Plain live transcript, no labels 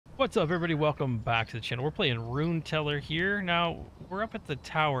What's up, everybody? Welcome back to the channel. We're playing Rune Teller here. Now, we're up at the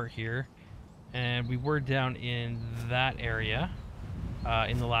tower here, and we were down in that area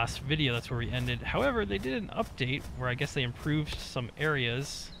in the last video. That's where we ended. However, they did an update where I guess they improved some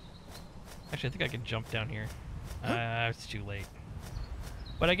areas. Actually, I think I can jump down here. It's too late.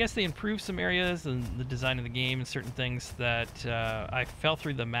 But I guess they improved some areas and the design of the game and certain things that I fell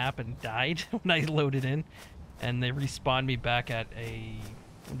through the map and died when I loaded in. And they respawned me back at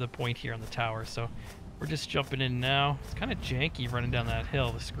the point here on the tower. So we're just jumping in now. It's kind of janky running down that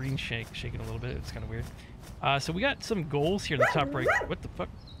hill. The screen's shaking a little bit. It's kind of weird. So we got some goals here in the top right. What the fuck?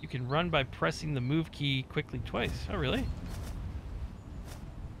 You can run by pressing the move key quickly twice. Oh, really?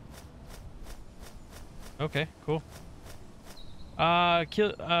 Okay, cool.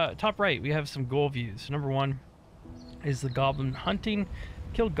 Top right, we have some goal views. Number one is the goblin hunting.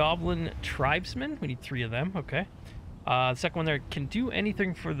 Kill goblin tribesmen. We need 3 of them. Okay. The second one there, can do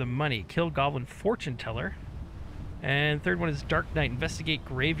anything for the money. Kill goblin fortune teller. And third one is dark night. Investigate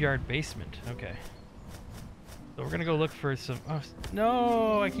graveyard basement. Okay. So we're gonna go look for some. Oh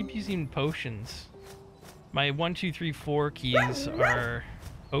no! I keep using potions. My 1, 2, 3, 4 keys are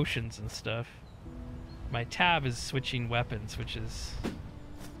potions and stuff. My tab is switching weapons, which is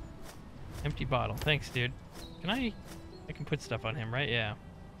empty bottle. Thanks, dude. Can I can put stuff on him, right? Yeah.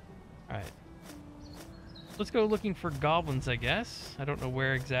 All right. Let's go looking for goblins, I guess. I don't know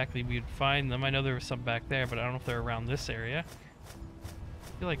where exactly we'd find them. I know there was some back there, but I don't know if they're around this area.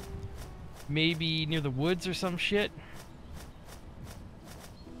 I feel like maybe near the woods or some shit.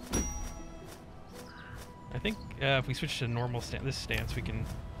 I think if we switch to normal this stance, we can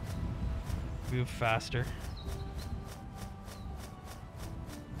move faster.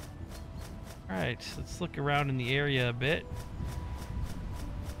 Alright, let's look around in the area a bit.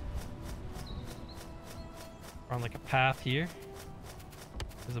 We're on like a path here.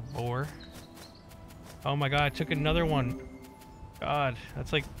 There's a boar. Oh my god, I took another one. God,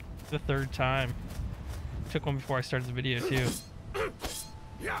 that's like the 3rd time. I took one before I started the video too.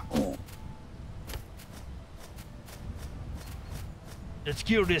 Let's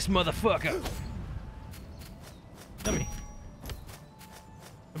kill this motherfucker. Come here.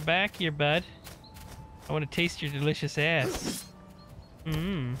 Come back here, bud. I want to taste your delicious ass.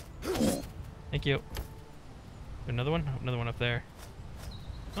 Thank you. Another one? Another one up there.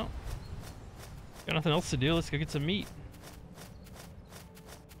 Oh. Got nothing else to do. Let's go get some meat.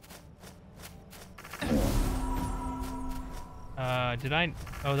 Did I?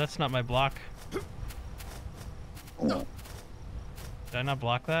 Oh, that's not my block. Did I not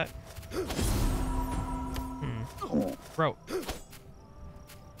block that? Bro.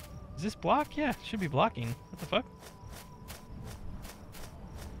 Is this block? Yeah, it should be blocking. What the fuck?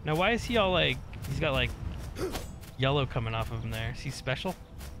 Now, why is he all like... He's got like yellow coming off of him there. Is he special?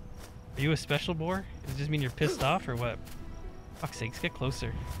 Are you a special boar? Does it just mean you're pissed off or what? Fuck's sakes, get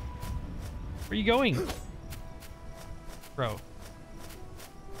closer. Where are you going? Bro.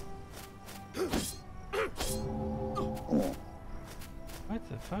 What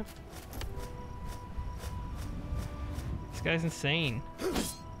the fuck? This guy's insane.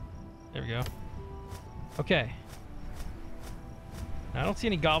 There we go. Okay. Now, I don't see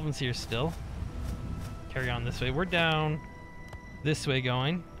any goblins here still. Carry on this way. We're down this way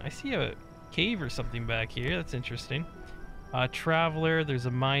going. I see a cave or something back here. That's interesting. Traveler. There's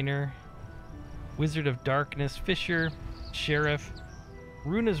a miner. Wizard of Darkness. Fisher. Sheriff.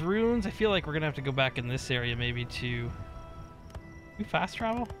 Runa's Runes. I feel like we're going to have to go back in this area maybe to... Can we fast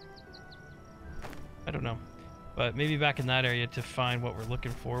travel? I don't know. But maybe back in that area to find what we're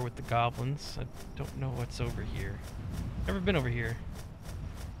looking for with the goblins. I don't know what's over here. Never been over here.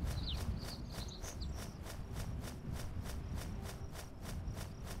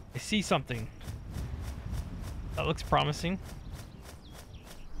 I see something. That looks promising.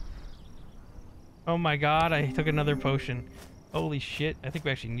 Oh my god, I took another potion. Holy shit. I think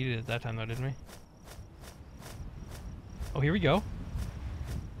we actually needed it at that time though, didn't we? Oh, here we go.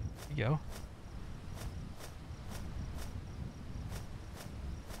 Here we go.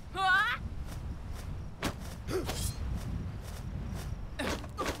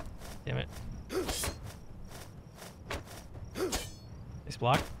 Damn it. Nice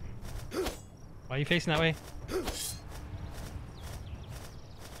block. Why are you facing that way?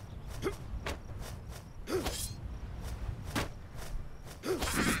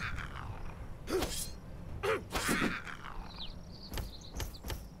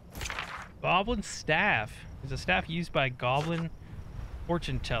 Goblin staff. There's a staff used by goblin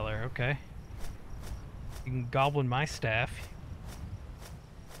fortune teller. Okay. You can goblin my staff.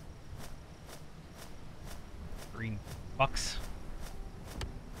 Green bucks.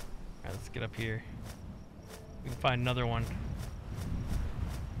 Alright, let's get up here. We can find another one.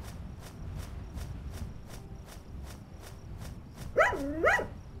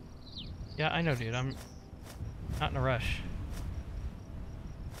 Yeah, I know, dude. I'm not in a rush.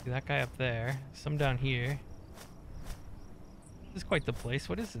 See that guy up there. Some down here. This is quite the place.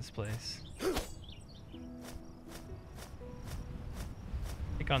 What is this place?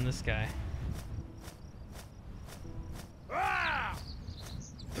 Take on this guy.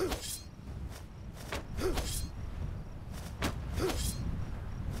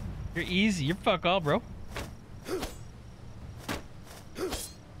 You're easy. You're fuck all, bro.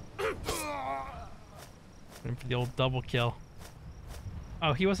 Waiting for the old double kill.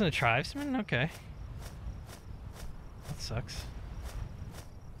 Oh, he wasn't a tribesman? Okay. That sucks.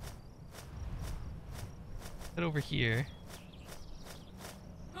 Head over here.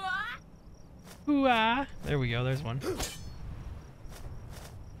 Hoo-ah! There we go. There's one. There's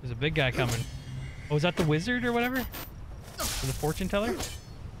a big guy coming. Oh, is that the wizard or whatever? Or the fortune teller?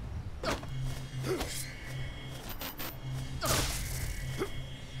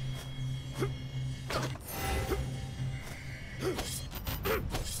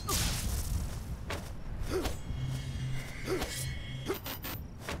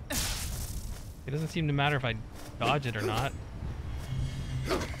 It doesn't seem to matter if I dodge it or not.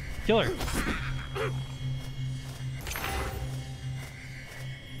 Kill her.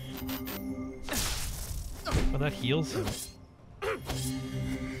 Oh, that heals him.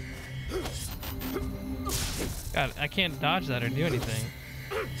 God, I can't dodge that or do anything.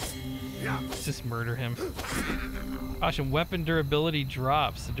 Let's just murder him. Caution, weapon durability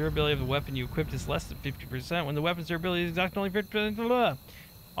drops. The durability of the weapon you equipped is less than 50%. When the weapon's durability is exactly only 50%. Blah, blah.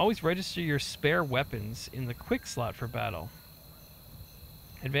 Always register your spare weapons in the quick slot for battle.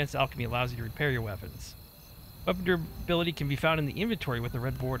 Advanced alchemy allows you to repair your weapons. Weapon durability can be found in the inventory with a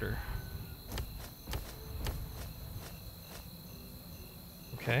red border.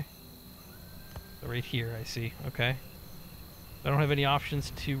 Okay. So right here, I see. Okay. I don't have any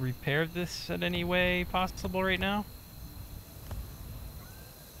options to repair this in any way possible right now.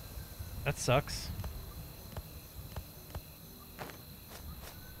 That sucks.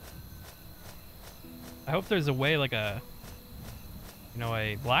 I hope there's a way, like a, you know,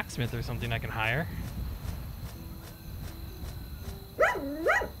 a blacksmith or something I can hire.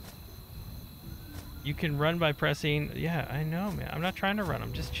 You can run by pressing. Yeah, I know, man. I'm not trying to run.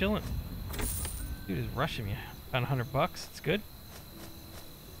 I'm just chilling. Dude is rushing me. Found $100. It's good.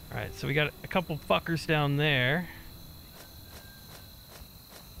 All right, so we got a couple fuckers down there.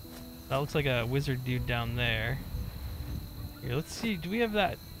 That looks like a wizard dude down there. Here, let's see. Do we have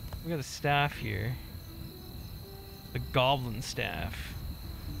that? We got a staff here. The goblin staff.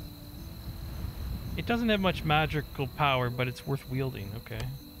 It doesn't have much magical power, but it's worth wielding. Okay.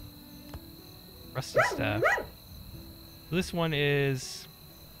 Rusty staff. This one is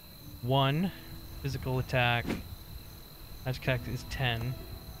 1 physical attack. Magic attack is 10.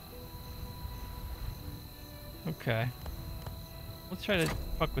 Okay. Let's try to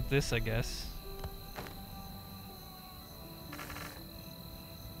fuck with this, I guess.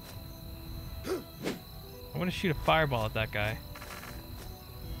 I want to shoot a fireball at that guy.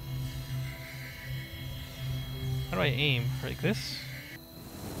 How do I aim? Like this?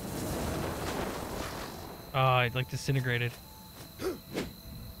 Oh, it like disintegrated.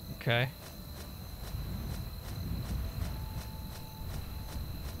 Okay.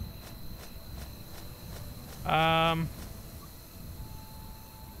 I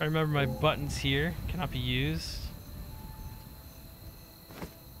remember my buttons here cannot be used.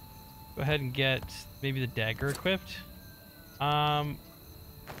 Go ahead and get maybe the dagger equipped. Sorry.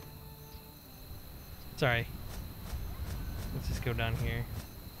 Let's just go down here.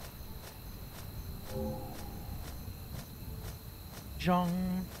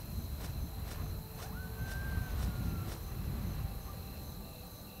 Jong.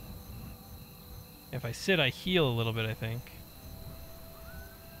 If I sit, I heal a little bit, I think.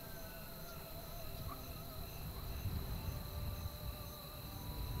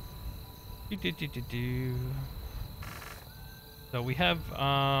 So we have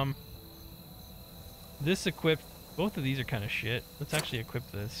this equipped. Both of these are kind of shit. Let's actually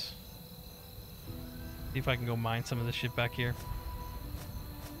equip this. See if I can go mine some of this shit back here.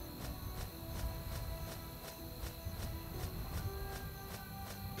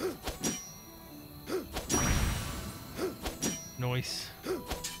 Nice.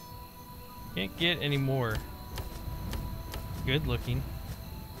 Can't get any more. Good looking.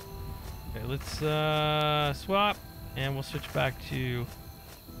 Okay, let's swap, and we'll switch back to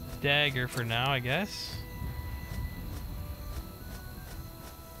dagger for now, I guess.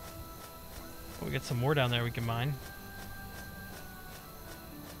 Oh, we got some more down there we can mine.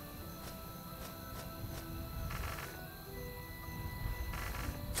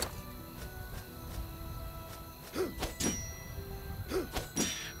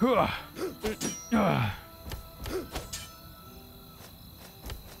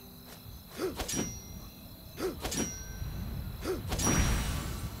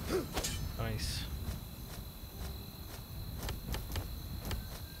 Nice.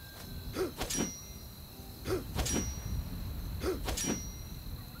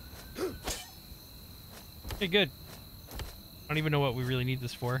 Okay, good. I don't even know what we really need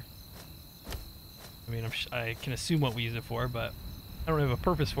this for. I mean, I can assume what we use it for, but I don't have a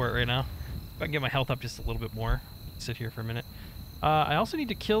purpose for it right now. If I can get my health up just a little bit more, sit here for a minute. I also need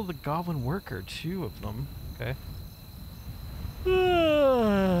to kill the goblin worker, 2 of them. Okay.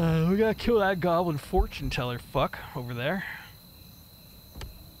 We gotta kill that goblin fortune teller fuck over there.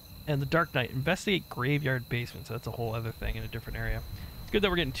 And the Dark Knight. Investigate graveyard basements. That's a whole other thing in a different area. It's good that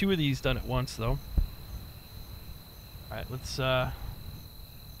we're getting 2 of these done at once, though. Alright, let's gonna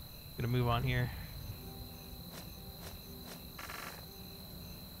move on here.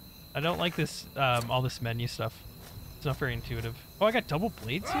 I don't like this all this menu stuff. It's not very intuitive. Oh, I got double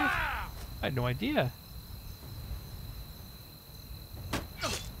blades here? I had no idea.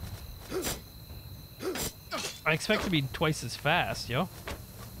 I expect to be twice as fast, yo.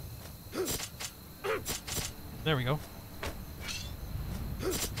 There we go.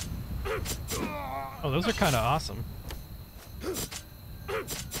 Oh, those are kind of awesome.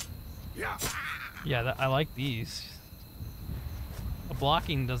 Yeah, I like these. The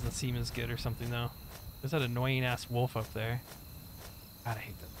blocking doesn't seem as good or something, though. There's that annoying-ass wolf up there. God, I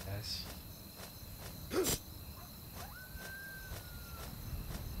hate those guys.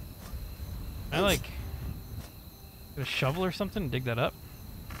 I like... Get a shovel or something and dig that up?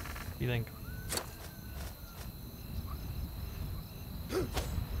 What do you think?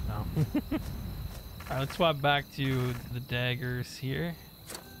 No. Alright, let's swap back to the daggers here.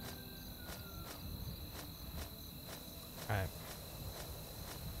 Alright.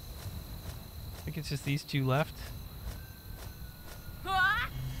 I think it's just these 2 left.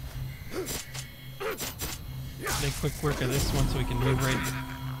 Make quick work of this one so we can move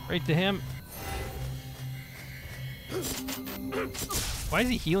right to him. Why is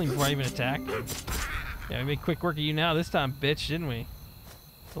he healing before I even attacked him? Yeah, we made quick work of you now this time, bitch, didn't we?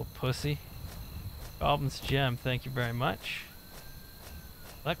 Little pussy. Goblin's gem, thank you very much.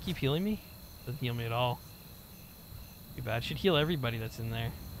 Will that keep healing me? Doesn't heal me at all. Too bad. Should heal everybody that's in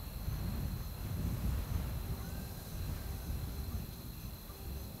there.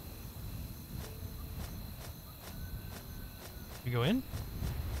 We go in?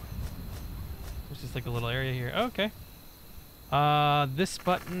 There's just like a little area here. Oh, okay. This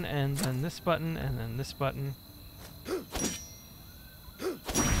button, and then this button, and then this button.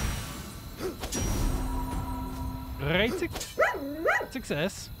 Right,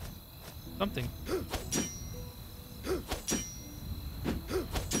 success. Something.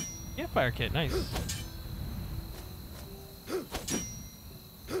 Campfire kit, nice.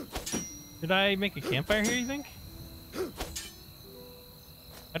 Did I make a campfire here, you think?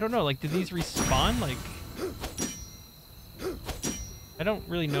 I don't know, like, did these respawn? Like, I don't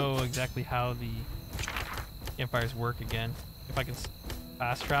really know exactly how the campfires work again. If I can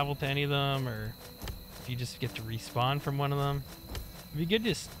fast travel to any of them, or if you just get to respawn from one of them. It'd be good to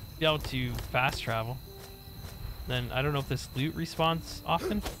just be able to fast travel. Then, I don't know if this loot respawns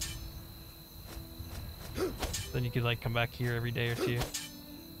often. Then you could, like, come back here every day or 2.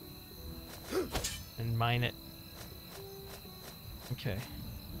 And mine it. Okay.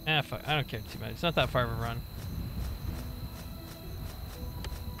 Fuck. I don't care too much. It's not that far of a run.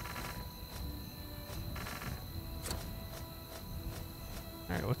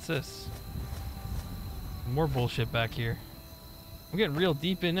 Alright, what's this? More bullshit back here. I'm getting real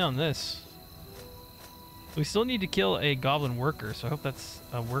deep in on this. We still need to kill a goblin worker, so I hope that's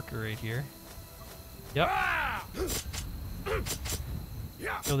a worker right here. Yep.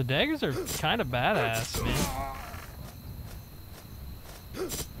 So the daggers are kind of badass, man.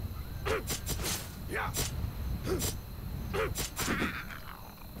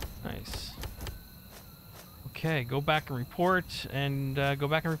 Nice. Okay, go back and report, and go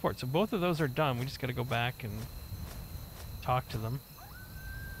back and report. So both of those are done. We just got to go back and talk to them.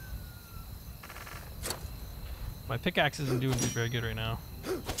 My pickaxe isn't doing very good right now.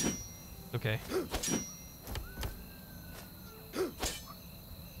 Okay.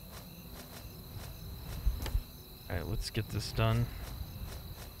 Alright, let's get this done.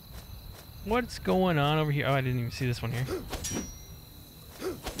 What's going on over here? Oh, I didn't even see this one here.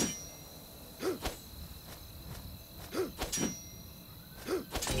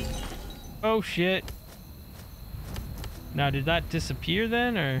 Oh shit. Now, did that disappear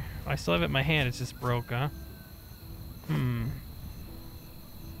then, or I still have it in my hand? It's just broke, huh? Hmm.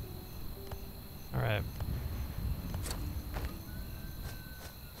 All right.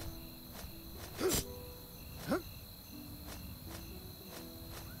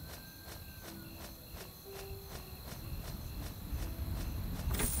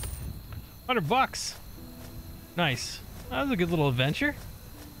 $100. Nice. That was a good little adventure.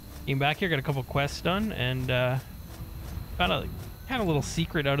 Came back here, got a couple quests done, and found a little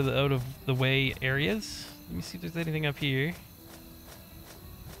secret out of the way areas. Let me see if there's anything up here.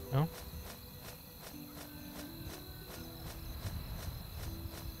 No. All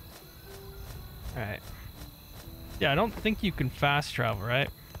right. Yeah, I don't think you can fast travel, right?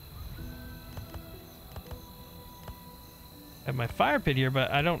 I have my fire pit here,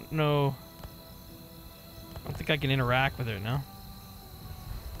 but I don't know. I don't think I can interact with it now.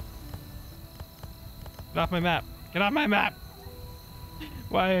 Get off my map. Get off my map!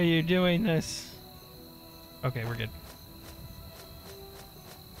 Why are you doing this? Okay, we're good.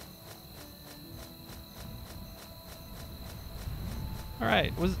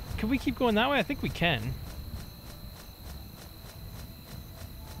 Alright, can we keep going that way? I think we can.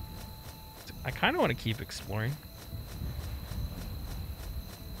 I kind of want to keep exploring.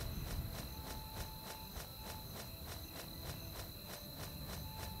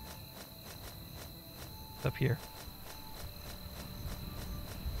 It's up here.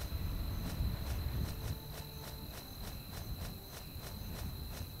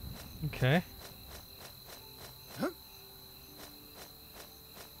 Okay.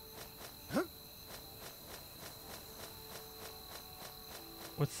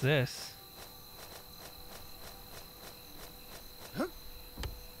 What's this?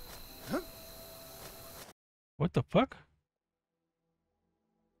 What the fuck?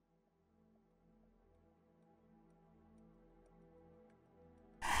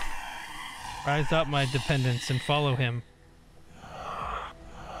 Rise up, my dependents, and follow him.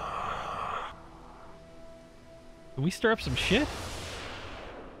 Did we stir up some shit?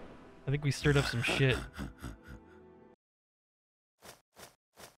 I think we stirred up some shit.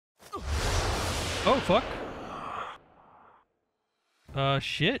 Oh, fuck.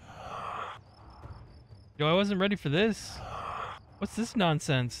 Shit. Yo, I wasn't ready for this. What's this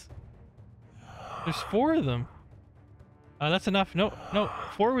nonsense? There's 4 of them. That's enough. No,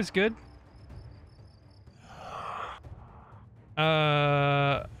 4 was good.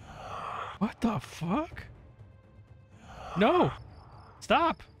 What the fuck? No!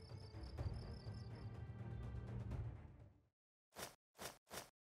 Stop!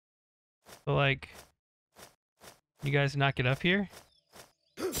 So, like, you guys knock it up here?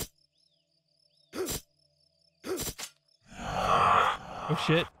 Oh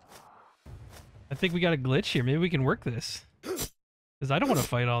shit. I think we got a glitch here. Maybe we can work this. Because I don't want to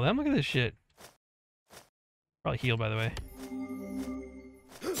fight all them. Look at this shit. Probably heal, by the way.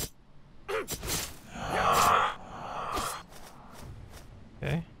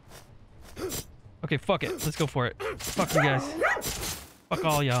 Okay. Okay, fuck it. Let's go for it. Fuck you guys. Fuck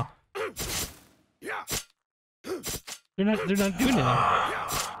all y'all. They're not doing anything.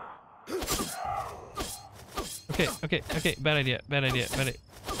 Okay. Bad idea. Okay,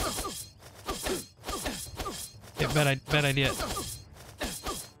 bad idea.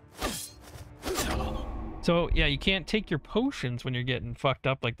 So, yeah, you can't take your potions when you're getting fucked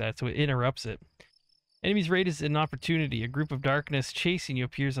up like that, so it interrupts it. Enemies raid is an opportunity. A group of darkness chasing you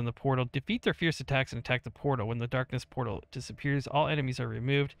appears on the portal. Defeat their fierce attacks and attack the portal. When the darkness portal disappears, all enemies are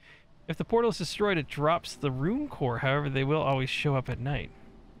removed. If the portal is destroyed, it drops the rune core. However, they will always show up at night.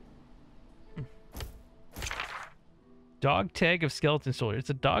 Dog tag of skeleton soldier.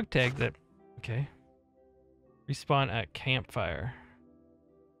 It's a dog tag that... Okay. Respawn at campfire.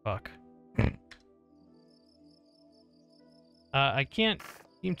 Fuck. I can't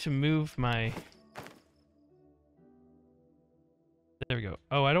seem to move my... There we go.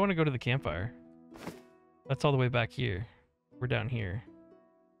 Oh, I don't want to go to the campfire. That's all the way back here. We're down here.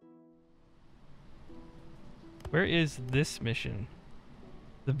 Where is this mission?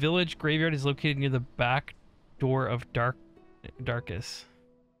 The village graveyard is located near the back door of Darkus.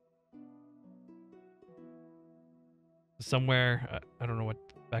 Somewhere, I don't know what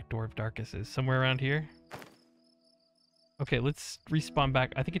back door of Darkus is. Somewhere around here? Okay, let's respawn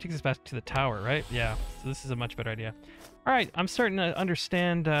back. I think it takes us back to the tower, right? Yeah, so this is a much better idea. Alright, I'm starting to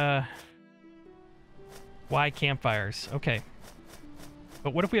understand why campfires. Okay.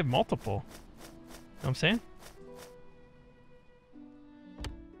 But what if we have multiple? You know what I'm saying?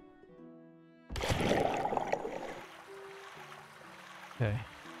 Okay.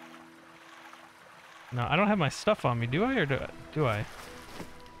 No, I don't have my stuff on me, do I? Or do I?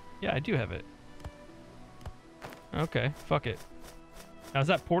 Yeah, I do have it. Okay, fuck it. Now, is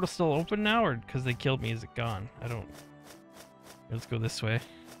that portal still open now, or because they killed me, is it gone? I don't... Let's go this way.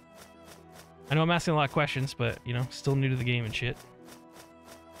 I know I'm asking a lot of questions, but, you know, still new to the game and shit.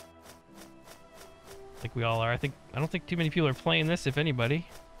 Like we all are. I don't think too many people are playing this, if anybody.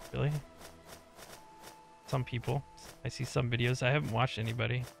 Really. Some people. I see some videos. I haven't watched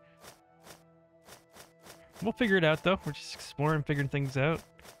anybody. We'll figure it out, though. We're just exploring, figuring things out.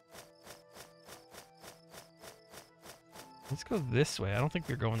 Let's go this way. I don't think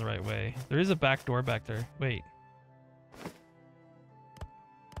we're going the right way. There is a back door back there. Wait.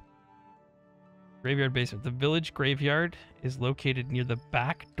 Graveyard basement. The village graveyard is located near the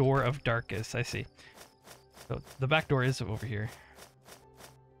back door of Darkest. I see. So the back door is over here.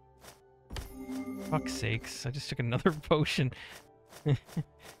 Fuck's sakes. I just took another potion.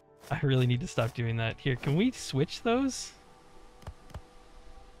 I really need to stop doing that. Here, can we switch those?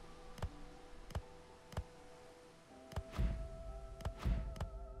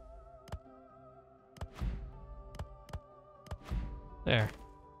 There.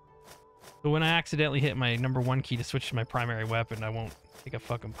 So when I accidentally hit my #1 key to switch to my primary weapon, I won't take a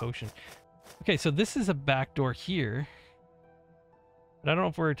fucking potion. Okay, so this is a back door here. But I don't know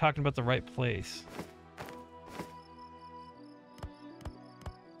if we're talking about the right place.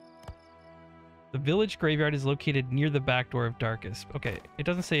 The village graveyard is located near the back door of Darkest. Okay, it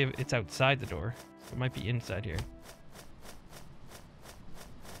doesn't say if it's outside the door. So it might be inside here.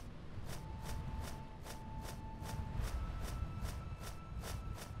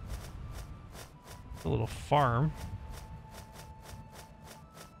 A little farm.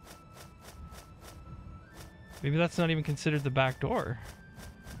 Maybe that's not even considered the back door.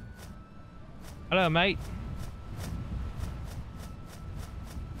 Hello, mate.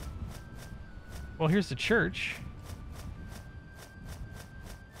 Well, here's the church.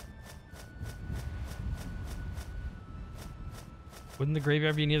 Wouldn't the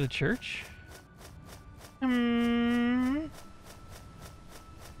graveyard be near the church? Anyway,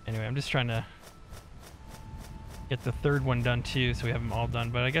 I'm just trying to get the third one done too, so we have them all done.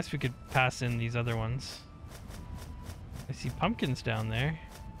 But I guess we could pass in these other ones. I see pumpkins down there.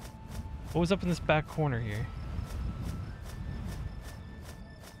 What was up in this back corner here?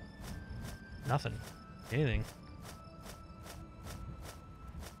 Nothing. Anything.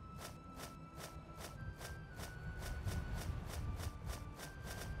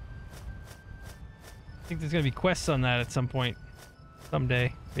 I think there's gonna be quests on that at some point.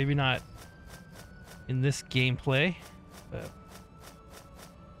 Someday. Maybe not in this gameplay. But...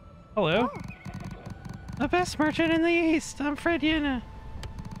 Hello. The best merchant in the East. I'm Fred Yena.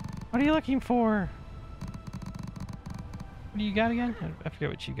 What are you looking for? What do you got again? I forget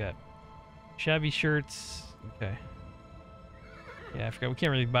what you got. Shabby shirts. Okay. Yeah, I forgot. We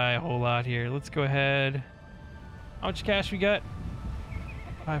can't really buy a whole lot here. Let's go ahead. How much cash we got?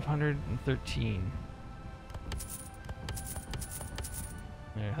 513.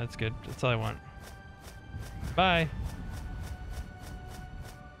 Yeah, that's good. That's all I want. Bye.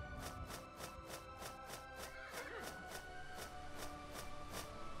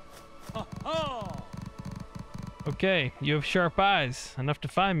 Okay, you have sharp eyes, enough to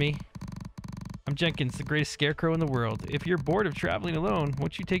find me. I'm Jenkins, the greatest scarecrow in the world. If you're bored of traveling alone,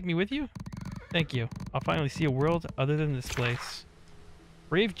 won't you take me with you? Thank you. I'll finally see a world other than this place.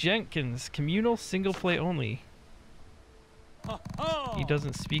 Brave Jenkins, communal, single play only. He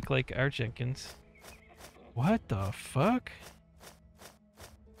doesn't speak like our Jenkins. What the fuck?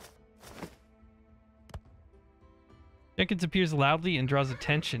 Jenkins appears loudly and draws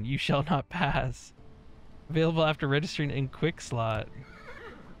attention. You shall not pass. Available after registering in Quick Slot.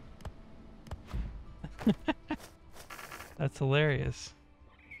 That's hilarious.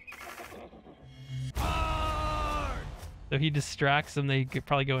 So he distracts them, they could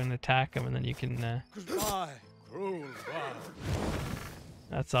probably go and attack him, and then you can... Goodbye, cruel world.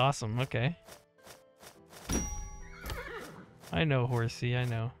 That's awesome, okay. I know, Horsey, I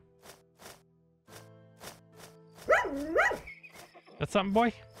know. Got something,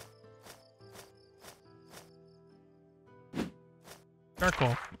 boy?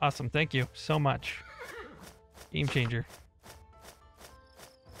 Charcoal. Awesome, thank you so much. Game changer.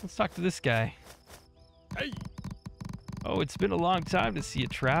 Let's talk to this guy. Hey. Oh, it's been a long time to see a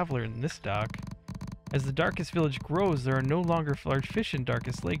traveler in this dock. As the Darkest village grows, there are no longer large fish in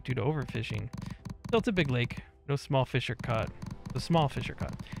Darkest Lake due to overfishing. Still, it's a big lake. No small fish are caught. The small fish are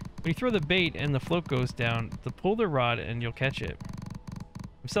caught. When you throw the bait and the float goes down, pull the rod and you'll catch it.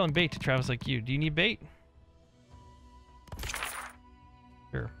 I'm selling bait to travelers like you. Do you need bait?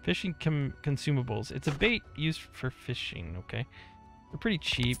 Sure. Fishing consumables. It's a bait used for fishing. Okay. They're pretty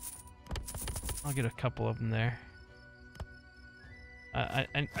cheap. I'll get a couple of them there. Are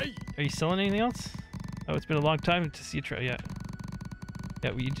you selling anything else? Oh, it's been a long time to see a try. Yeah.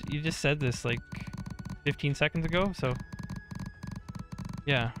 Yeah, you just said this like 15 seconds ago, so.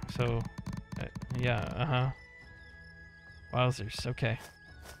 Yeah, so. Yeah, uh-huh. Wowzers, okay.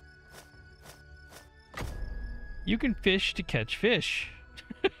 You can fish to catch fish.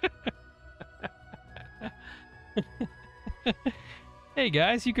 Hey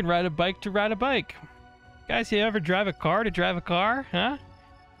guys, you can ride a bike to ride a bike. Guys, you ever drive a car to drive a car? Huh?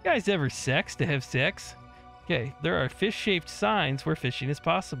 You guys ever sex to have sex? Okay, there are fish-shaped signs where fishing is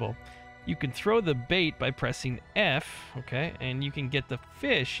possible. You can throw the bait by pressing F, okay, and you can get the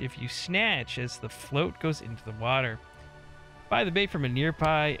fish if you snatch as the float goes into the water. Buy the bait from a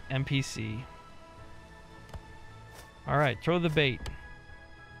nearby NPC. Alright, throw the bait.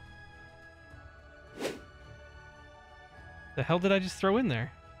 The hell did I just throw in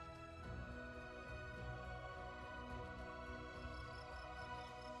there?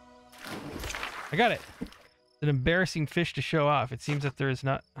 I got it. It's an embarrassing fish to show off. It seems that there is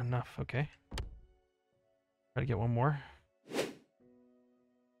not enough. Okay. Try to get one more.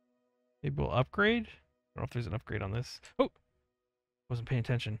 Maybe we'll upgrade. I don't know if there's an upgrade on this. Oh! Wasn't paying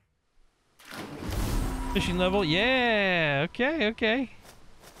attention. Fishing level. Yeah! Okay, okay.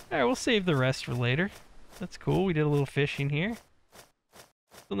 Alright, we'll save the rest for later. That's cool. We did a little fishing here.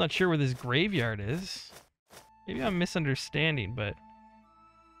 Still not sure where this graveyard is. Maybe I'm misunderstanding, but...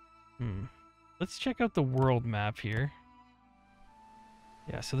 Let's check out the world map here.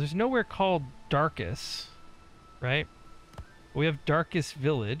 Yeah, so there's nowhere called Darkus, right? We have Darkus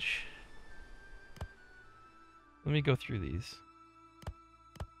Village. Let me go through these.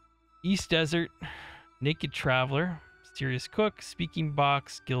 East Desert, Naked Traveler, Mysterious Cook, Speaking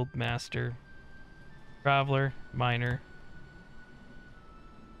Box, Guild Master, Traveler, Miner.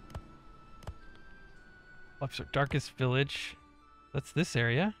 Darkest Village. That's this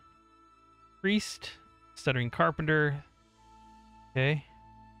area. Priest, Stuttering Carpenter. Okay.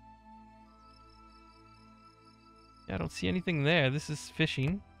 Yeah, I don't see anything there. This is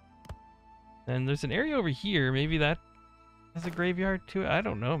fishing. And there's an area over here. Maybe that has a graveyard to it. I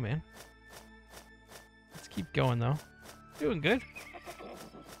don't know, man. Let's keep going, though. Doing good.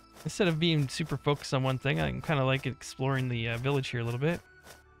 Instead of being super focused on one thing, I'm kind of like exploring the village here a little bit.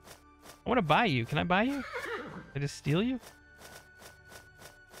 I want to buy you. Can I buy you? Can I just steal you?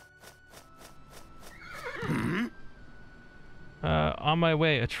 On my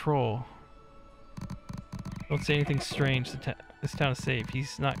way, a troll. Don't say anything strange. This town is safe.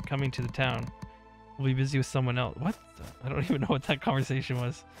 He's not coming to the town. We'll be busy with someone else. What? I don't even know what that conversation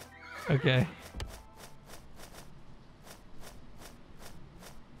was. Okay.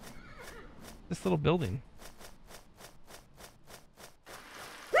 This little building.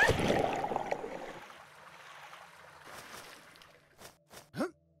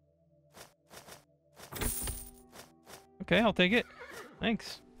 Okay, I'll take it.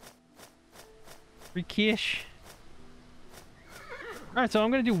 Thanks. Free cash. Alright, so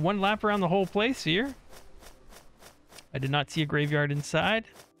I'm going to do one lap around the whole place here. I did not see a graveyard inside.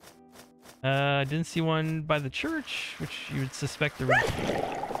 I didn't see one by the church, which you would suspect there would...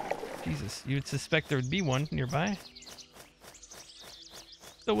 Jesus, you would suspect there would be one nearby.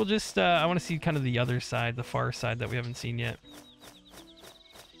 So we'll just... I want to see kind of the other side, the far side that we haven't seen yet.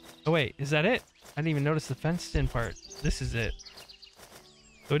 Oh wait, is that it? I didn't even notice the fenced-in part. This is it.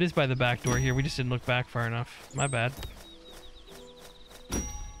 So it is by the back door here. We just didn't look back far enough. My bad.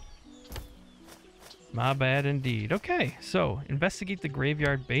 My bad indeed. Okay, so investigate the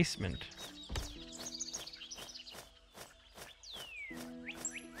graveyard basement.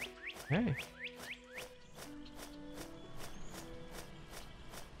 Okay.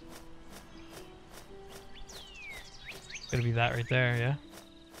 Gonna be that right there, yeah?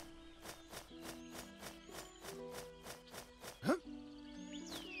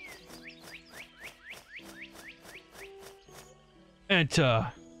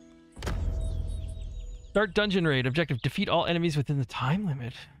 Enter. Start dungeon raid. Objective: defeat all enemies within the time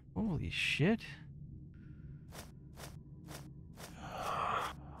limit. Holy shit.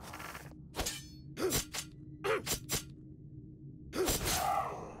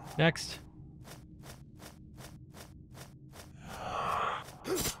 Next.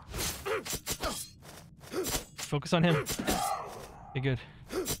 Focus on him. Okay, good.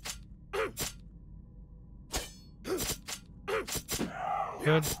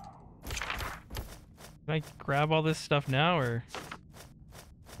 Good. Can I grab all this stuff now, or?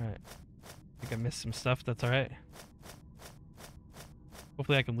 Alright. I think I missed some stuff. That's alright.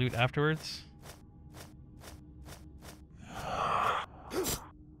 Hopefully I can loot afterwards.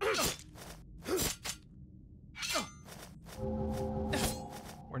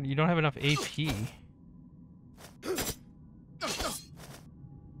 Or you don't have enough AP.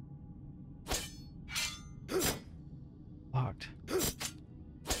 Locked.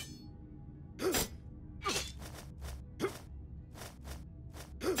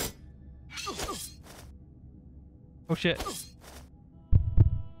 Oh shit.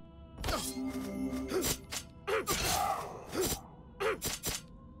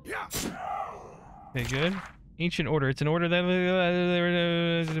 Okay, good. Ancient order. It's an order that...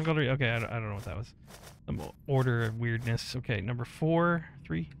 Okay, I don't know what that was. Some order of weirdness. Okay, number 4,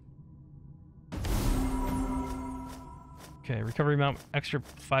 3. Okay, recovery amount extra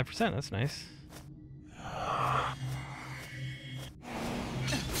 5%. That's nice.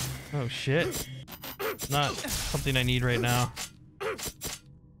 Oh shit. Not something I need right now.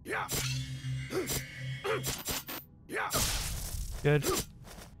 Good.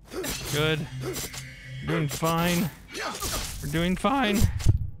 Good. We're doing fine. We're doing fine.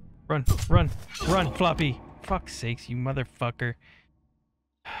 Run, run, run, Floppy. Fuck's sakes, you motherfucker.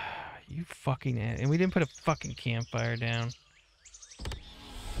 You fucking ass. And we didn't put a fucking campfire down.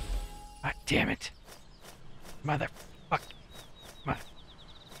 God damn it. Motherfucker. Mother.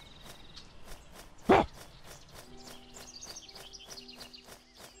 Oh!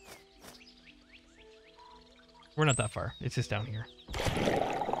 We're not that far. It's just down here.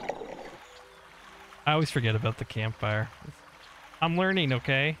 I always forget about the campfire. I'm learning,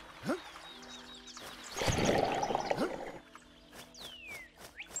 okay? Let's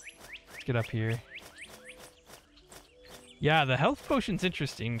get up here. Yeah, the health potion's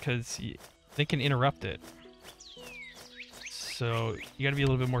interesting because they can interrupt it. So you gotta be a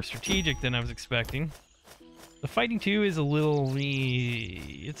little bit more strategic than I was expecting. The fighting too is a little...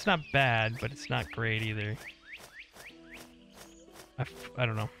 It's not bad, but it's not great either. I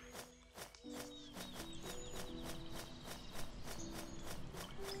don't know.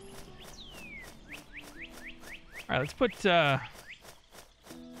 All right, let's put a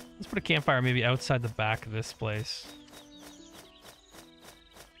campfire maybe outside the back of this place.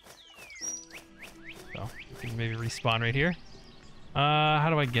 So we can maybe respawn right here. How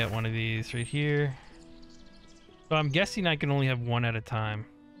do I get one of these? Right here. So I'm guessing I can only have one at a time.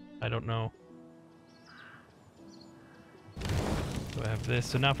 I don't know. So I have this.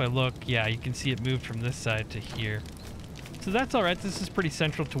 So now if I look, yeah, you can see it moved from this side to here. So that's all right. This is pretty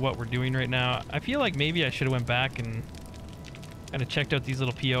central to what we're doing right now. I feel like maybe I should have went back and kind of checked out these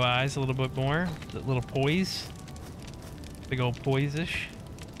little POIs a little bit more. The little poise. Big old poise-ish.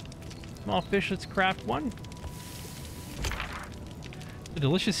 Small fish, let's craft one. A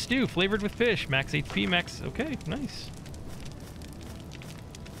delicious stew flavored with fish. Max HP, max... Okay, nice.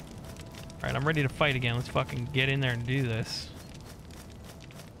 All right, I'm ready to fight again. Let's fucking get in there and do this.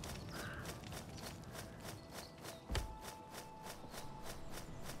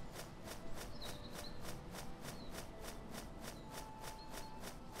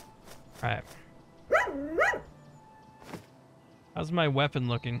 Alright. How's my weapon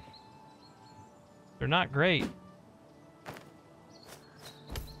looking? They're not great.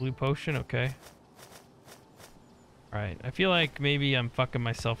 Blue potion, okay. Alright, I feel like maybe I'm fucking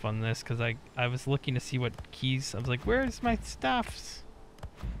myself on this because I was looking to see what keys. I was like, where's my stuffs?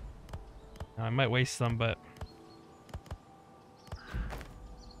 I might waste some, but...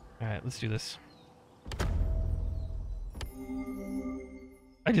 Alright, let's do this.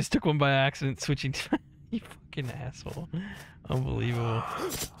 I just took one by accident, switching to... You fucking asshole. Unbelievable.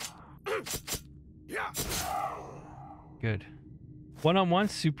 Good. One-on-one,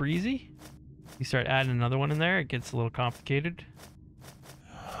 super easy. You start adding another one in there, it gets a little complicated.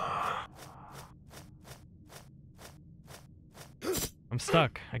 I'm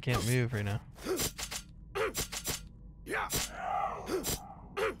stuck. I can't move right now.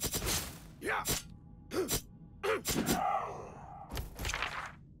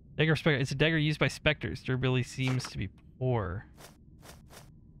 Dagger Spectre. It's a dagger used by specters. Durability seems to be poor.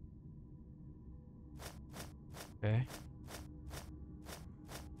 Okay.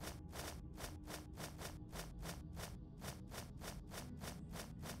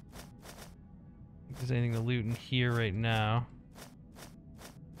 If there's anything to loot in here right now.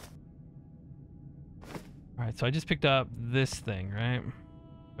 Alright, so I just picked up this thing, right?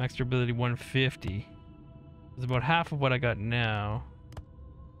 Max durability 150. It's about half of what I got now.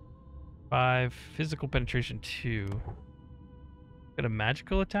 5. Physical penetration 2. Got a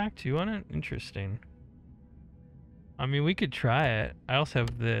magical attack too on it? Interesting. I mean, we could try it. I also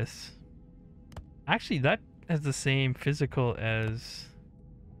have this. Actually, that has the same physical as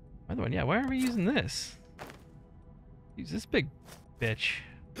By the way, yeah, why aren't we using this? Use this big bitch.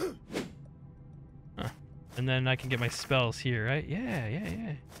 Huh. And then I can get my spells here, right? Yeah, yeah,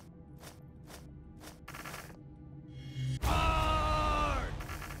 yeah.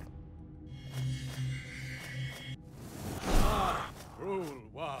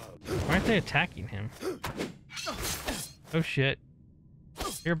 Why aren't they attacking him? Oh shit.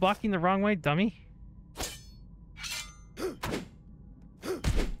 You're blocking the wrong way, dummy.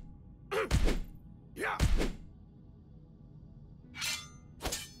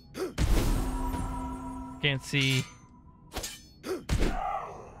 Can't see.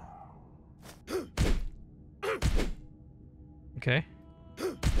 Okay.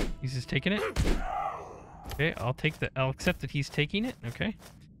 He's just taking it. Okay, I'll accept that he's taking it. Okay.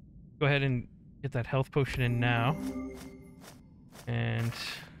 Go ahead and get that health potion in now. And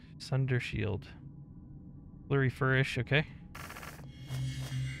Sunder Shield. Flurry Flourish, okay.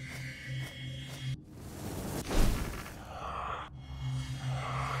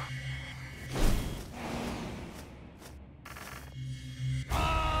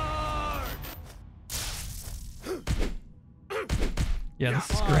 Yeah,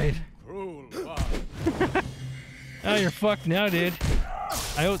 this is great. Oh, you're fucked now, dude.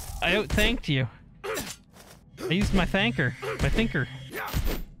 I out-thanked you. I used my thinker. I'm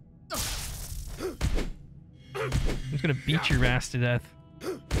just gonna beat your ass to death.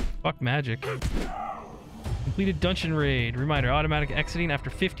 Fuck magic. Completed dungeon raid. Reminder, automatic exiting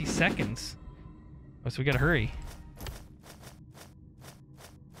after 50 seconds. Oh, so we gotta hurry.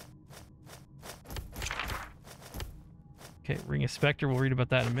 Okay, Ring of Spectre. We'll read about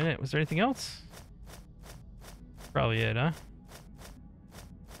that in a minute. Was there anything else? Probably it, huh?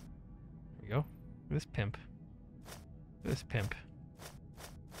 There we go. Look at this pimp. Look at this pimp.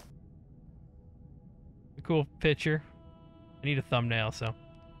 A cool picture. I need a thumbnail, so.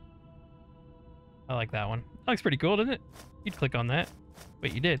 I like that one. That looks pretty cool, doesn't it? You'd click on that.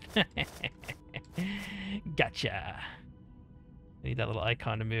 Wait, you did. Gotcha. I need that little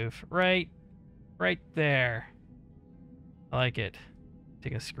icon to move. Right there. I like it.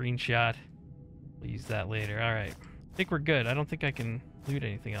 Take a screenshot. We'll use that later. All right. I think we're good. I don't think I can loot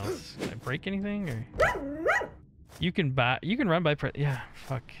anything else. Can I break anything? Or you can run by yeah.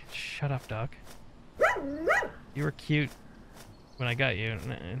 Fuck. Shut up, dog. You were cute when I got you,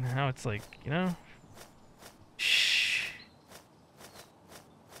 and now it's like, you know. Shh.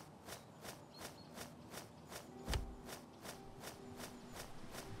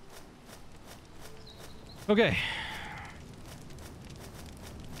 Okay.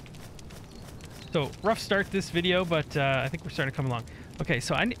 So, rough start this video, but I think we're starting to come along. Okay,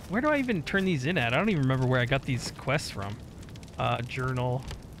 so where do I even turn these in at? I don't even remember where I got these quests from. Journal.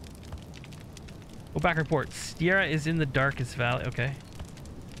 Go back report. Stiera is in the Darkest Valley. Okay.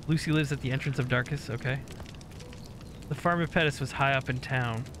 Lucy lives at the entrance of Darkest. Okay. The farm of Pettis was high up in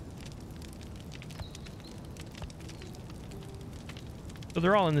town. So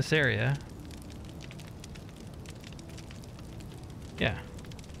they're all in this area. Yeah.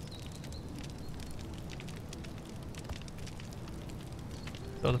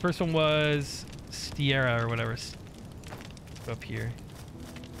 So the first one was Stiera or whatever. Up here.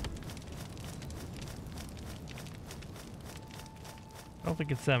 I don't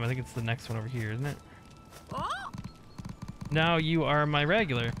think it's them. I think it's the next one over here, isn't it? Now you are my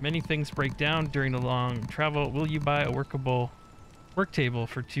regular. Many things break down during the long travel. Will you buy a workable work table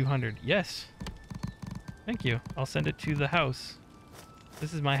for 200? Yes. Thank you. I'll send it to the house.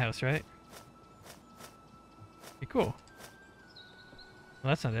 This is my house, right? Okay, cool. Well,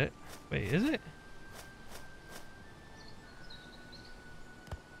 that's not it. Wait, is it?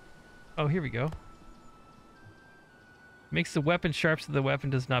 Oh, here we go. Makes the weapon sharp so the weapon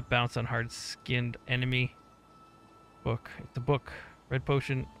does not bounce on hard-skinned enemy. Book. It's a book. Red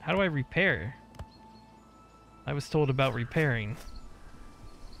potion. How do I repair? I was told about repairing.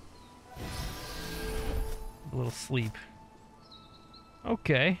 A little sleep.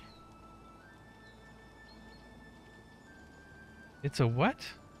 Okay. It's a what?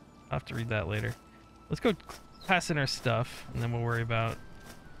 I'll have to read that later. Let's go pass in our stuff, and then we'll worry about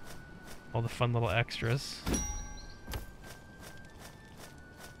all the fun little extras.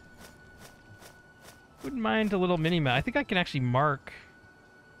 Wouldn't mind a little mini-map. I think I can actually mark.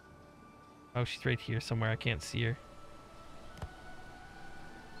 Oh, she's right here somewhere. I can't see her.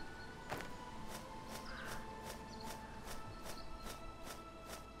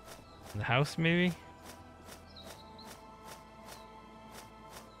 In the house, maybe?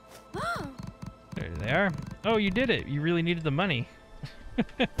 There they are. Oh, you did it. You really needed the money.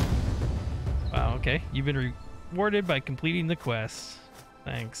 Wow, okay. You've been rewarded by completing the quest.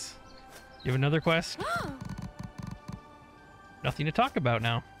 Thanks. You have another quest? Nothing to talk about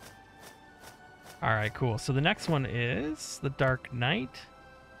now. Alright, cool. So the next one is the Dark Knight.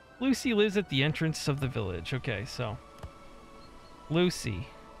 Lucy lives at the entrance of the village. Okay, so Lucy.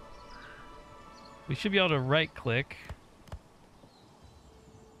 We should be able to right click.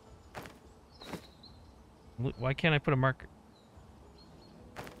 Why can't I put a marker?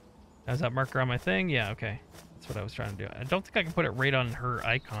 Has that marker on my thing? Yeah, okay. That's what I was trying to do. I don't think I can put it right on her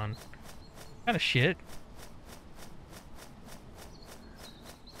icon. Kind of shit.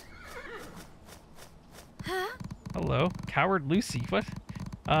 Hello, coward Lucy. What?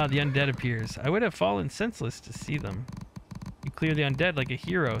 Ah, the undead appears. I would have fallen senseless to see them. You clear the undead like a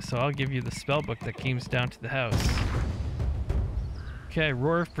hero, so I'll give you the spellbook that came down to the house. Okay,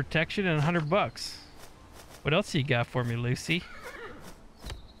 roar of protection and $100. What else you got for me, Lucy?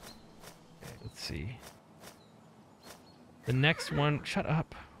 Okay, let's see. The next one. Shut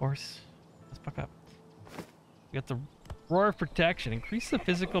up, horse. Let's fuck up. We got the roar of protection. Increase the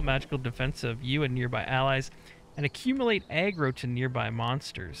physical, magical defense of you and nearby allies, and accumulate aggro to nearby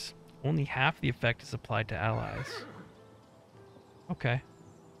monsters. Only half the effect is applied to allies. Okay.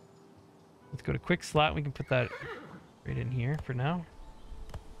 Let's go to quick slot. We can put that right in here for now.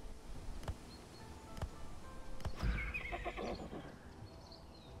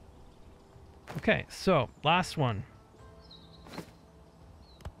 Okay, so last one.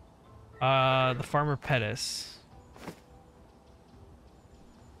 The Farmer Pettis.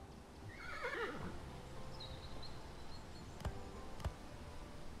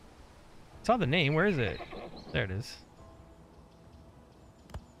 Saw the name. Where is it? There it is.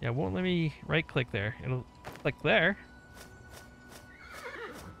 Yeah, it won't let me right click there. It'll click there.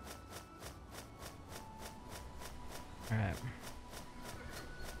 All right.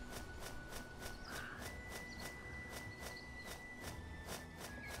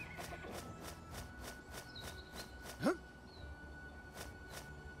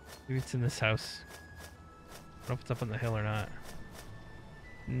 Maybe it's in this house. I don't know if it's up on the hill or not.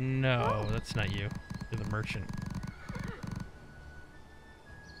 No, that's not you. You're the merchant.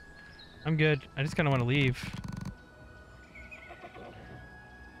 I'm good. I just kind of want to leave.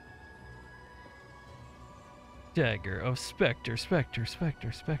 Dagger of Spectre, Spectre,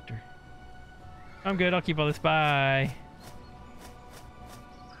 Spectre, Spectre. I'm good. I'll keep all this. Bye.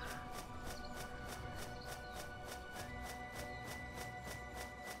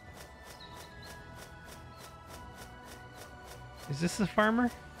 Is this the farmer?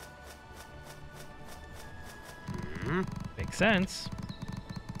 Makes sense.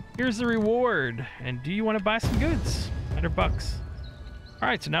 Here's the reward. And do you want to buy some goods? $100. All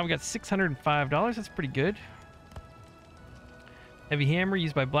right, so now we got $605. That's pretty good. Heavy hammer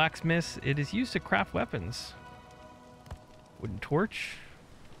used by blacksmiths. It is used to craft weapons. Wooden torch.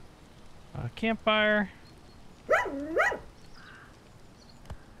 Campfire. Do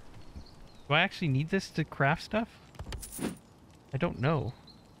I actually need this to craft stuff? I don't know.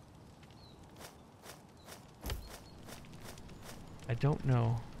 I don't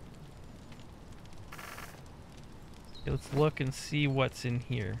know. Okay, let's look and see what's in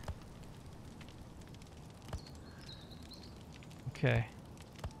here. Okay.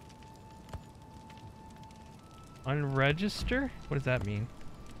 Unregister? What does that mean?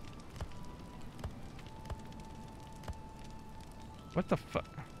 What the fuck?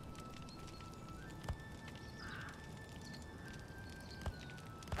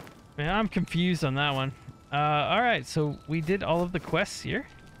 Man, I'm confused on that one. Alright, so we did all of the quests here.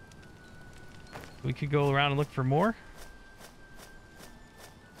 We could go around and look for more.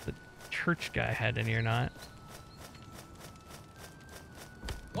 The church guy had any or not.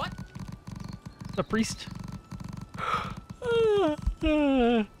 What? The priest.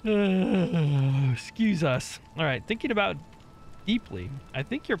 Excuse us. Alright, thinking about deeply. I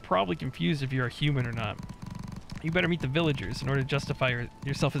think you're probably confused if you're a human or not. You better meet the villagers in order to justify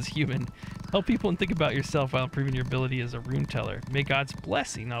yourself as human. Help people and think about yourself while improving your ability as a Rune Teller. May God's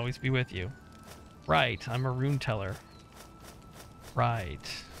blessing always be with you. Right, I'm a Rune Teller. Right.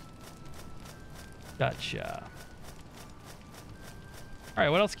 Gotcha.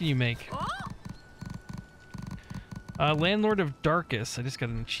 Alright, what else can you make? Landlord of Darkus. I just got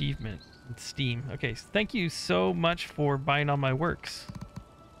an achievement in Steam. Okay, so thank you so much for buying all my works.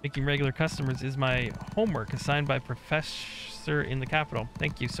 Making regular customers is my homework assigned by professor in the capital.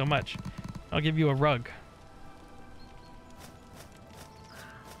 Thank you so much. I'll give you a rug.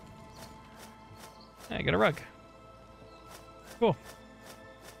 I got a rug. Cool.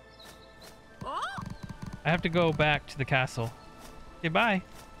 I have to go back to the castle. Okay, bye.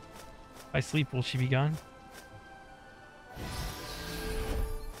 If I sleep, will she be gone?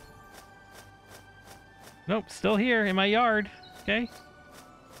 Nope, still here in my yard. Okay.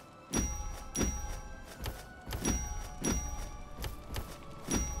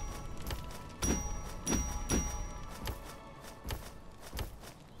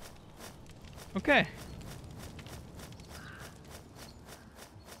 Okay.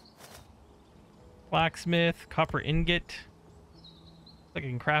 Blacksmith, copper ingot. I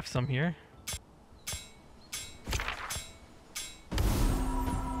can craft some here.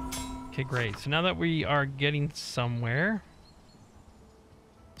 Okay, great. So now that we are getting somewhere,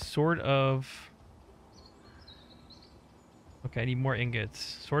 Sword of... Okay, I need more ingots.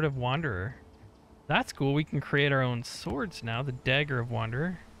 Sword of Wanderer. That's cool. We can create our own swords now. The Dagger of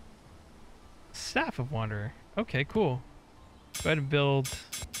Wanderer. Staff of Wanderer. Okay, cool. Go ahead and build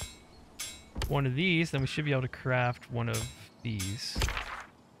one of these. Then we should be able to craft one of these.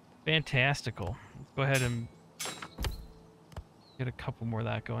 Fantastical. Let's go ahead and get a couple more of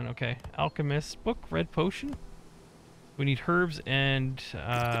that going. Okay. Alchemist book. Red potion. We need herbs and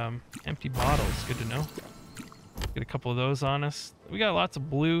empty bottles. Good to know. Get a couple of those on us. We got lots of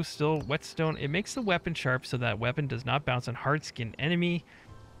blue still. Whetstone. It makes the weapon sharp so that weapon does not bounce on hard-skinned enemy.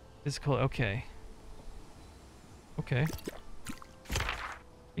 Physical. Okay. Okay.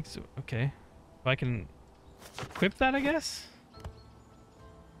 Okay. If I can equip that, I guess?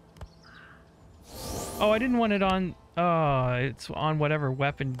 Oh, I didn't want it on... Oh, it's on whatever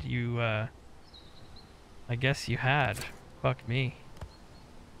weapon you, I guess you had. Fuck me.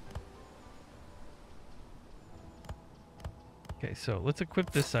 Okay, so let's equip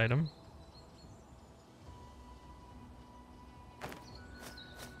this item.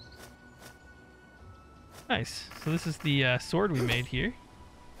 Nice. So this is the sword we made here.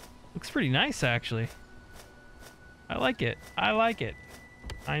 Looks pretty nice, actually. I like it. I like it.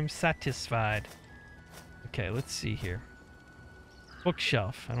 I'm satisfied. Okay, let's see here.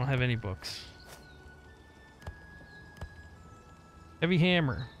 Bookshelf. I don't have any books. Heavy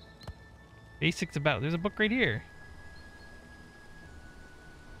hammer. Basics about... There's a book right here.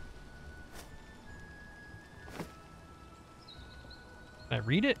 Can I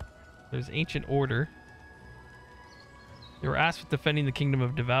read it? There's Ancient Order. They were asked with defending the kingdom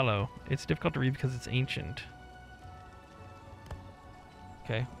of Devalo. It's difficult to read because it's ancient.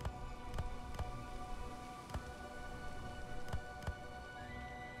 Okay.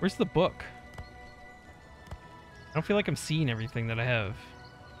 Where's the book? I don't feel like I'm seeing everything that I have.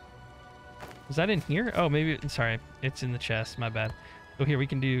 Was that in here? Oh, maybe... Sorry. It's in the chest. My bad. So here, we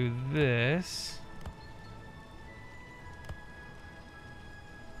can do this.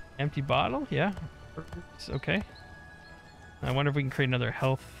 Empty bottle? Yeah. Okay. I wonder if we can create another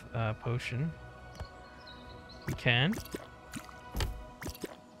health potion. We can.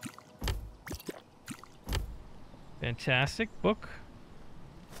 Fantastic. Book.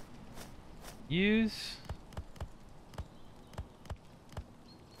 Use.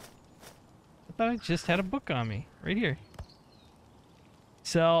 I thought I just had a book on me. Right here.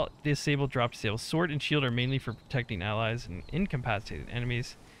 Sell, disable, drop, disable. Sword and shield are mainly for protecting allies and incapacitated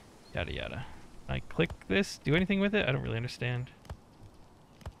enemies. Yada yada. I click this, do anything with it? I don't really understand.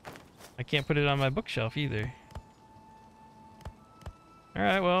 I can't put it on my bookshelf either.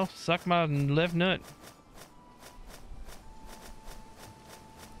 Alright, well, suck my left nut.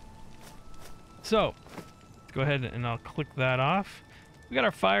 So, let's go ahead and I'll click that off. We got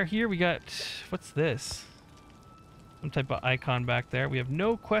our fire here. We got, what's this? Some type of icon back there. We have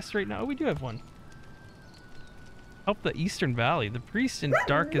no quest right now. Oh, we do have one. Help the Eastern Valley. The priest in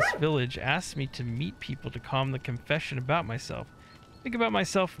Darkest Village asked me to meet people to calm the confession about myself. Think about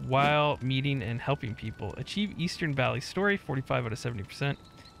myself while meeting and helping people. Achieve Eastern Valley story, 45 out of 70%.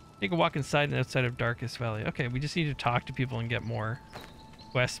 Take a walk inside and outside of Darkest Valley. Okay, we just need to talk to people and get more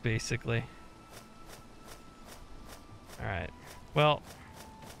quests, basically. Alright. Well,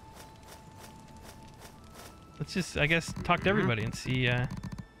 let's just, I guess, talk to everybody and see, I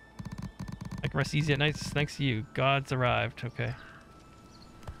can rest easy at night thanks to you. God's arrived. Okay.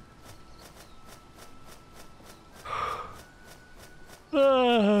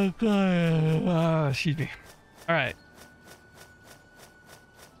 Oh, God. Excuse me. Alright.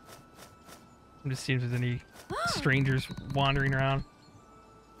 I'm just seeing if there's any strangers wandering around.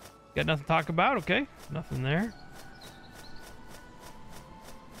 Got nothing to talk about? Okay. Nothing there.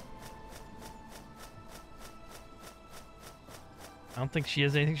 I don't think she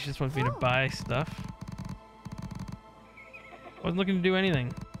has anything. She just wants me to buy stuff. Wasn't looking to do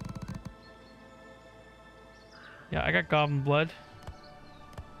anything. Yeah, I got goblin blood.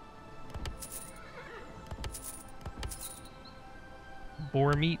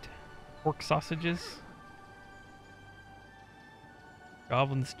 Boar meat. Pork sausages.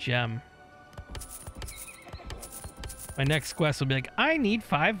 My next quest will be like, I need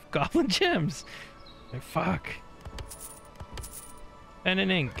 5 goblin gems. Like, fuck. Pen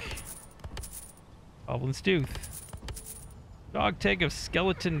and ink. Goblin's tooth. Dog tag of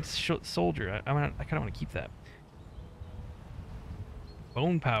skeleton soldier. I kind of want to keep that.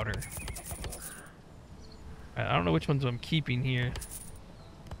 Bone powder. I don't know which ones I'm keeping here.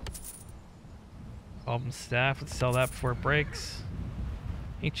 Goblin staff. Let's sell that before it breaks.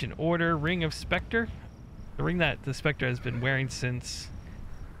 Ancient order. Ring of Spectre. The ring that the Spectre has been wearing since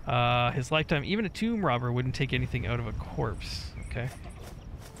his lifetime. Even a tomb robber wouldn't take anything out of a corpse. Okay.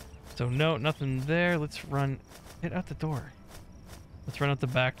 So no, nothing there. Let's run. Get out the door. Let's run out the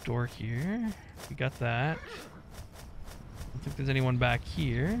back door here. We got that. I don't think there's anyone back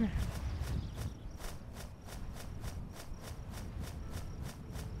here.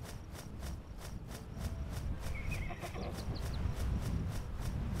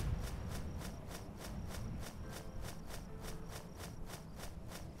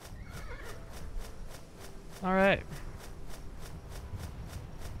 All right.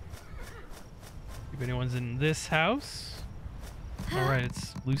 If anyone's in this house. All right,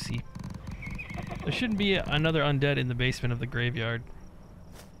 it's Lucy. There shouldn't be another undead in the basement of the graveyard.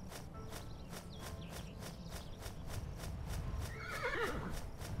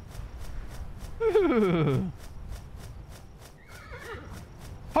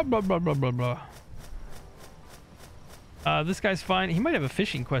 Blah, blah, blah, blah, blah. This guy's fine. He might have a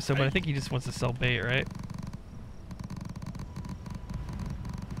fishing quest though, but I think he just wants to sell bait, right?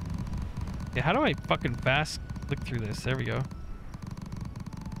 Yeah, how do I fucking fast click through this? There we go. A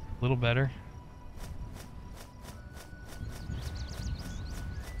little better.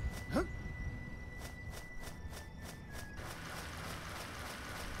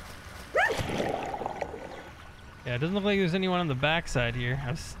 Yeah, it doesn't look like there's anyone on the backside here.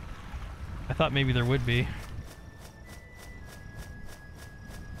 I thought maybe there would be.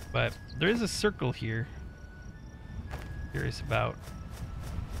 But there is a circle here. Curious about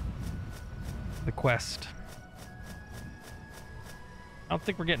the quest. I don't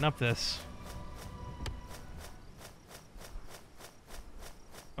think we're getting up this.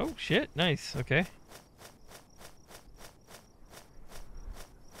 Oh shit, nice, okay.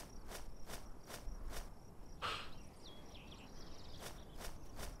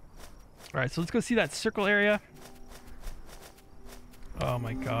 Alright, so let's go see that circle area. Oh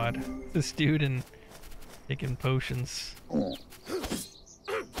my god. This dude and taking potions.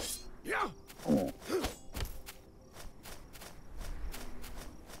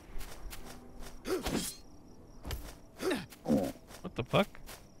 What the fuck?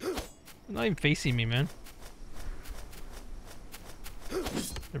 They're not even facing me, man.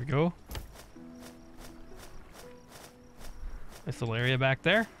 There we go. Nice little area back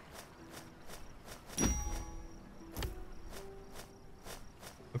there.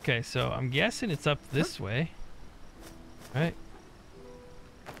 Okay, so I'm guessing it's up this way. Right?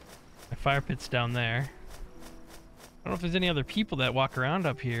 My fire pit's down there. I don't know if there's any other people that walk around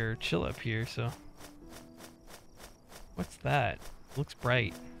up here or chill up here, so. What's that? Looks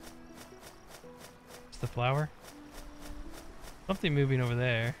bright. It's the flower? Something moving over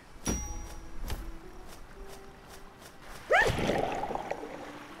there.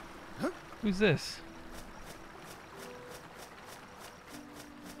 Who's this?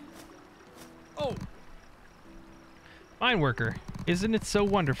 Oh! Mine worker. Isn't it so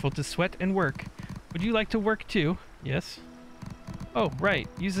wonderful to sweat and work? Would you like to work too? Yes. Oh, right.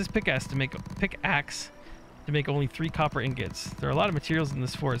 Use this pickaxe to make only 3 copper ingots. There are a lot of materials in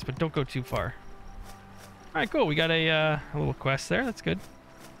this forest, but don't go too far. All right, cool. We got a little quest there. That's good.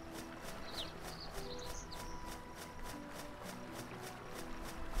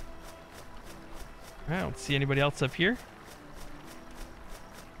 All right, I don't see anybody else up here.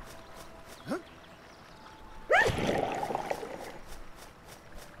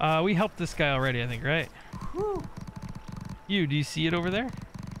 We helped this guy already, I think, right? Do you see it over there?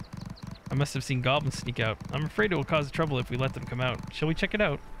 I must have seen goblins sneak out. I'm afraid it will cause trouble if we let them come out. Shall we check it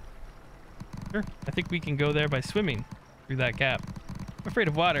out? Sure. I think we can go there by swimming through that gap. I'm afraid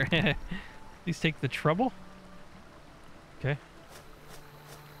of water. Please take the trouble. Okay.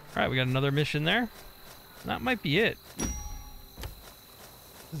 All right, we got another mission there. That might be it.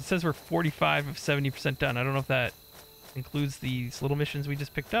 It says we're 45 of 70% done. I don't know if that includes these little missions we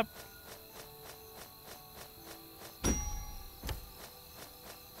just picked up.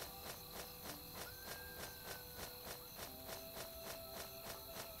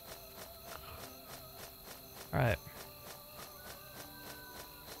 All right.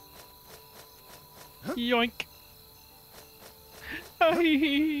 Huh? Yoink.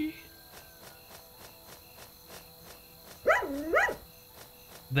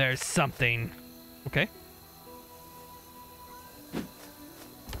 There's something. Okay.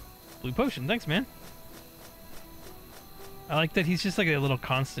 Blue potion. Thanks, man. I like that he's just like a little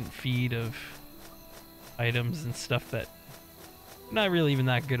constant feed of items and stuff that... Not really even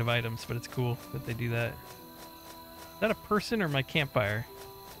that good of items, but it's cool that they do that. Is that a person or my campfire?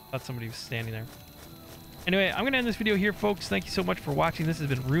 I thought somebody was standing there. Anyway, I'm going to end this video here, folks. Thank you so much for watching. This has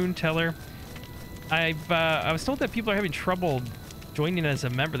been Rune Teller. I was told that people are having trouble joining as a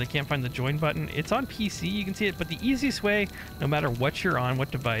member. They can't find the join button. It's on PC. You can see it, but the easiest way, no matter what you're on,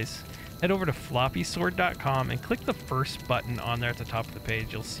 what device, head over to FloppySword.com and click the first button on there at the top of the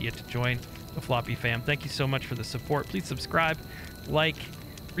page. You'll see it to join the Floppy fam. Thank you so much for the support. Please subscribe, like,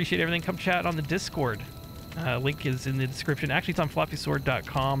 appreciate everything. Come chat on the Discord. Link is in the description. Actually, it's on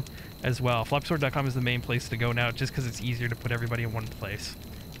FloppySword.com as well. FloppySword.com is the main place to go now, just because it's easier to put everybody in one place.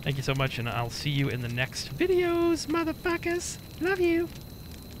 Thank you so much, and I'll see you in the next videos, motherfuckers. Love you.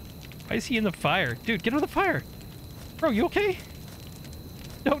 Why is he in the fire? Dude, get out of the fire. Bro, you okay?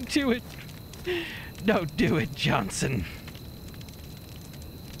 Don't do it. Don't do it, Johnson.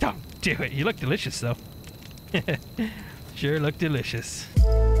 Don't do it. You look delicious, though. Sure look delicious.